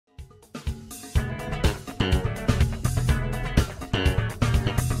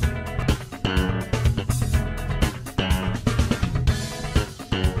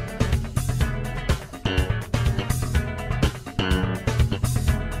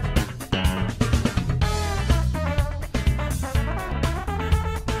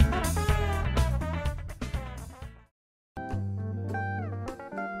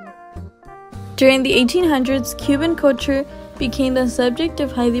During the 1800s, Cuban culture became the subject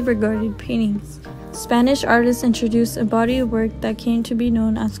of highly regarded paintings. Spanish artists introduced a body of work that came to be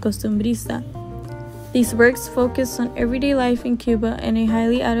known as costumbrista. These works focused on everyday life in Cuba and a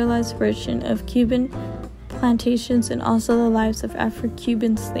highly idealized version of Cuban plantations and also the lives of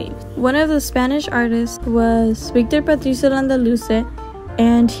Afro-Cuban slaves. One of the Spanish artists was Victor Patricio Landaluce,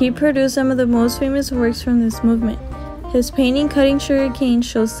 and he produced some of the most famous works from this movement. His painting Cutting Sugarcane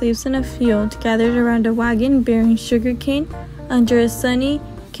shows slaves in a field gathered around a wagon bearing sugarcane under a sunny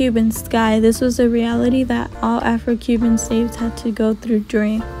Cuban sky. This was a reality that all Afro-Cuban slaves had to go through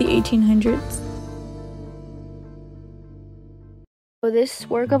during the 1800s. This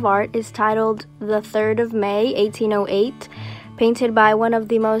work of art is titled The 3rd of May, 1808, painted by one of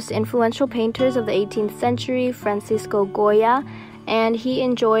the most influential painters of the 18th century, Francisco Goya, and he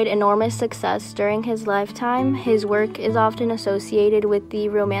enjoyed enormous success during his lifetime. His work is often associated with the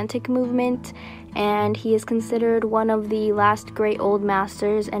Romantic movement, and he is considered one of the last great old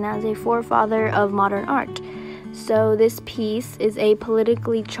masters and as a forefather of modern art. So this piece is a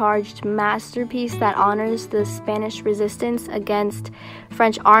politically charged masterpiece that honors the Spanish resistance against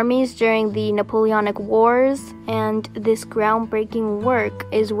French armies during the Napoleonic Wars, and this groundbreaking work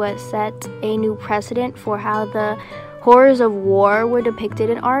is what set a new precedent for how the horrors of war were depicted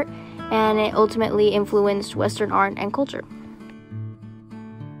in art, and it ultimately influenced Western art and culture.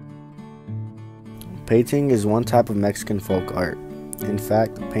 Painting is one type of Mexican folk art. In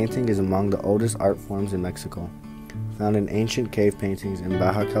fact, painting is among the oldest art forms in Mexico, found in ancient cave paintings in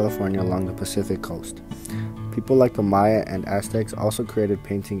Baja California along the Pacific coast. People like the Maya and Aztecs also created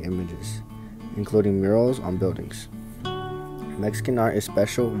painting images, including murals on buildings. Mexican art is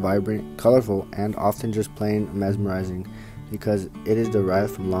special, vibrant, colorful, and often just plain mesmerizing because it is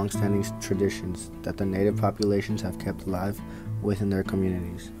derived from long-standing traditions that the native populations have kept alive within their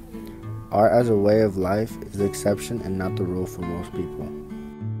communities. Art as a way of life is the exception and not the rule for most people.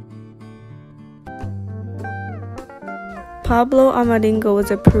 Pablo Amaringo was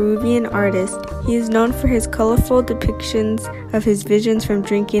a Peruvian artist. He is known for his colorful depictions of his visions from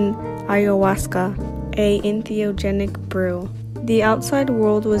drinking ayahuasca, a entheogenic brew. The outside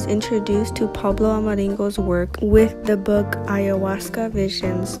world was introduced to Pablo Amaringo's work with the book Ayahuasca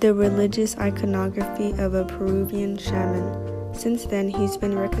Visions, the religious iconography of a Peruvian shaman. Since then, he's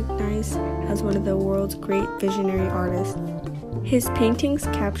been recognized as one of the world's great visionary artists. His paintings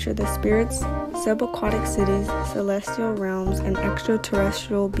capture the spirits, subaquatic cities, celestial realms, and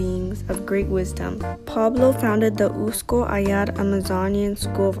extraterrestrial beings of great wisdom. Pablo founded the Usco Ayar Amazonian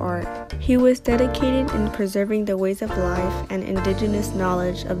School of Art. He was dedicated in preserving the ways of life and indigenous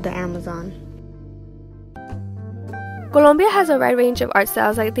knowledge of the Amazon. Colombia has a wide range of art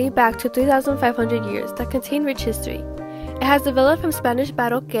styles that date back to 3,500 years that contain rich history. It has developed from Spanish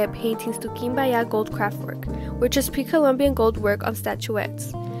baroque paintings to Quimbaya gold craftwork, which is pre-Columbian gold work on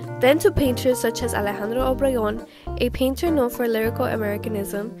statuettes, then to painters such as Alejandro Obregón, a painter known for lyrical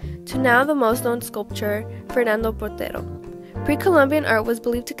Americanism, to now the most known sculptor, Fernando Portero. Pre-Columbian art was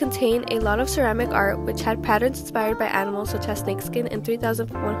believed to contain a lot of ceramic art which had patterns inspired by animals such as snakeskin in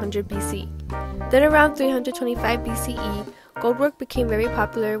 3100 BC. Then around 325 BCE, goldwork became very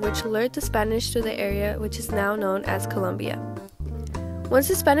popular, which lured the Spanish to the area which is now known as Colombia. Once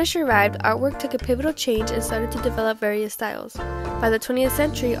the Spanish arrived, artwork took a pivotal change and started to develop various styles. By the 20th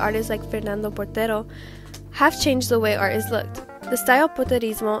century, artists like Fernando Portero have changed the way art is looked. The style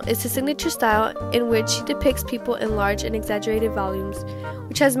Porterismo is his signature style in which he depicts people in large and exaggerated volumes,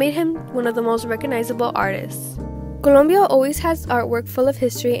 which has made him one of the most recognizable artists. Colombia always has artwork full of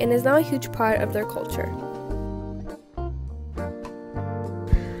history and is now a huge part of their culture.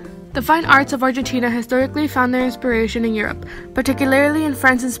 The fine arts of Argentina historically found their inspiration in Europe, particularly in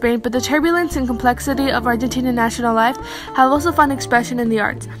France and Spain, but the turbulence and complexity of Argentine national life have also found expression in the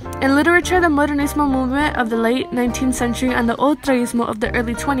arts. In literature, the Modernismo movement of the late 19th century and the Ultraísmo of the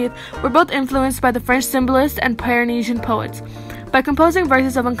early 20th were both influenced by the French symbolists and Pyrenean poets. By composing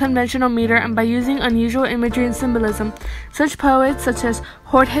verses of unconventional meter and by using unusual imagery and symbolism, such poets such as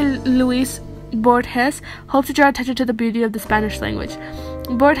Jorge Luis Borges hoped to draw attention to the beauty of the Spanish language.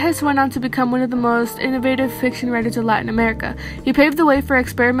 Borges went on to become one of the most innovative fiction writers of Latin America. He paved the way for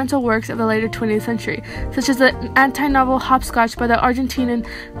experimental works of the later 20th century, such as the anti-novel Hopscotch by the Argentinian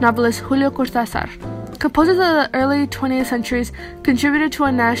novelist Julio Cortázar. Composers of the early 20th centuries contributed to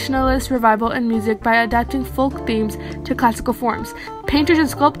a nationalist revival in music by adapting folk themes to classical forms. Painters and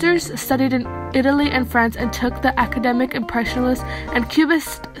sculptors studied in Italy and France and took the academic, impressionist, and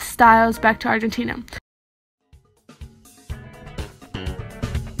cubist styles back to Argentina.